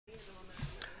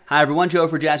Hi everyone, Joe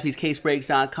for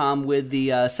JaspysCaseBreaks.com with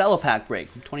the CELLO pack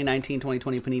break.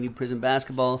 2019-2020 Panini Prizm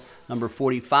Basketball, number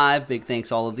 45. Big thanks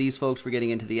to all of these folks for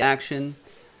getting into the action.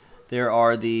 There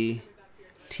are the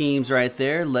teams right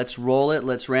there. Let's roll it.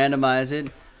 Let's randomize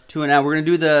it. Now we're going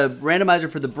to do the randomizer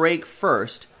for the break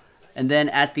first, and then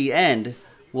at the end,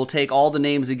 we'll take all the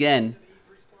names again,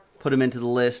 put them into the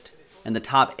list, and the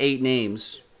top 8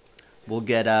 names will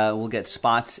get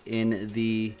spots in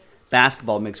the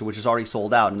basketball mixer, which is already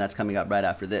sold out, and that's coming up right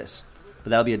after this.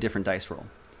 But that'll be a different dice roll.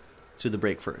 Let's do the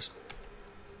break first.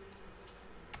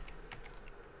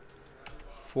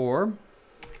 4.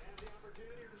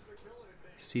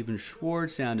 Steven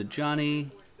Schwartz down to Johnny.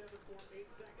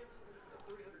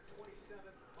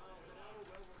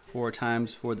 4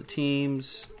 times for the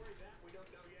teams.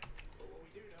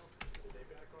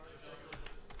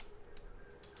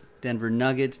 Denver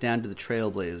Nuggets down to the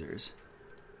Trailblazers.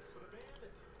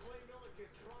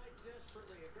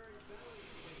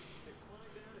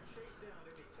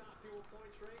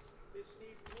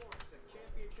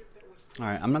 All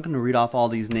right, I'm not going to read off all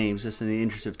these names just in the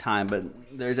interest of time, but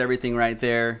there's everything right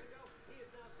there.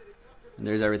 And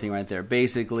there's everything right there.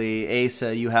 Basically,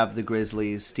 Asa, you have the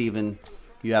Grizzlies. Steven,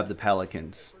 you have the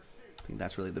Pelicans. I think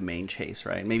that's really the main chase,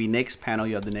 right? Maybe Knicks. Pano,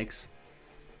 you have the Knicks.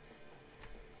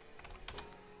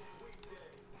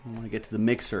 I want to get to the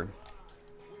mixer.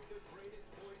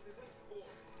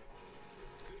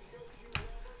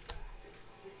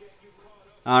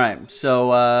 All right,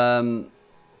 so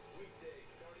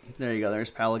there you go. There's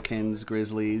Pelicans,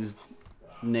 Grizzlies,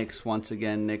 Knicks once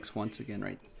again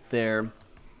right there.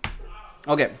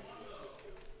 Okay.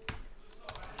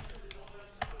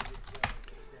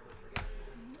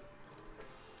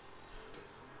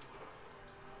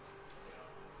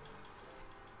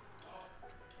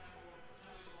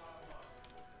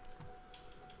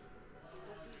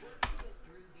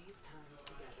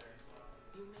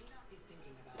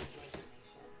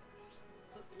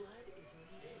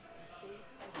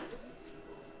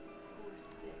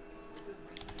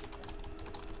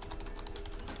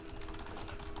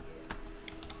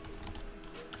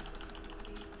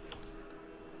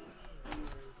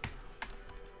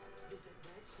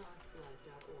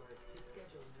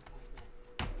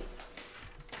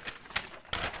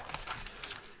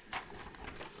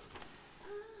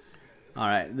 All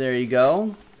right, there you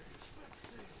go.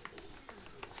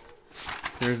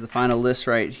 There's the final list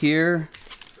right here.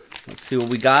 Let's see what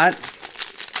we got.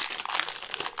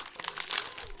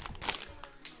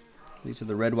 These are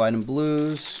the red, white, and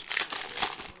blues.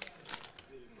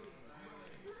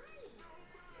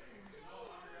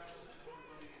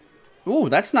 Ooh,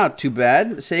 that's not too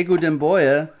bad. Sekou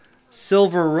Demboya,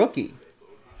 silver rookie.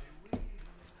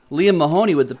 Liam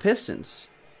Mahoney with the Pistons.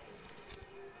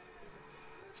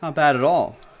 Not bad at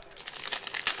all.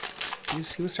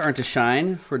 He was starting to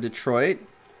shine for Detroit.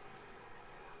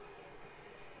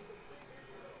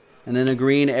 And then a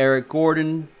green Eric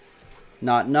Gordon,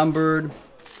 not numbered.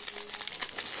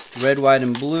 Red, white,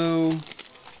 and blue.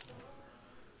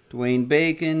 Dwayne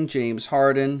Bacon, James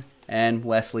Harden, and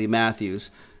Wesley Matthews.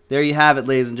 There you have it,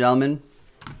 ladies and gentlemen.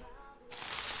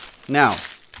 Now,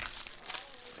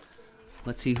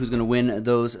 let's see who's going to win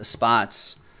those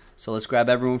spots. So let's grab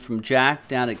everyone from Jack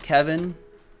down to Kevin.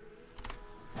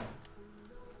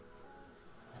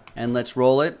 And let's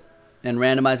roll it and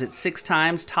randomize it 6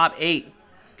 times. Top 8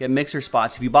 get mixer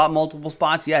spots. If you bought multiple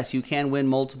spots, yes, you can win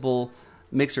multiple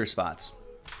mixer spots.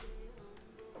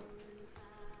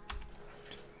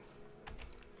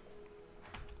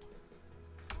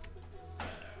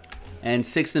 And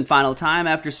 6th and final time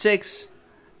after 6,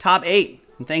 top 8.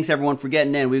 And thanks everyone for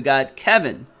getting in. We've got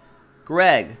Kevin,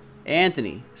 Greg,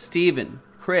 Anthony, Steven,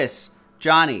 Chris,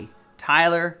 Johnny,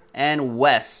 Tyler, and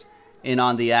Wes in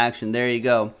on the action. There you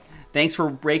go. Thanks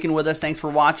for breaking with us. Thanks for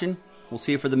watching. We'll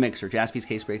see you for the mixer.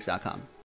 JaspysCaseBreaks.com.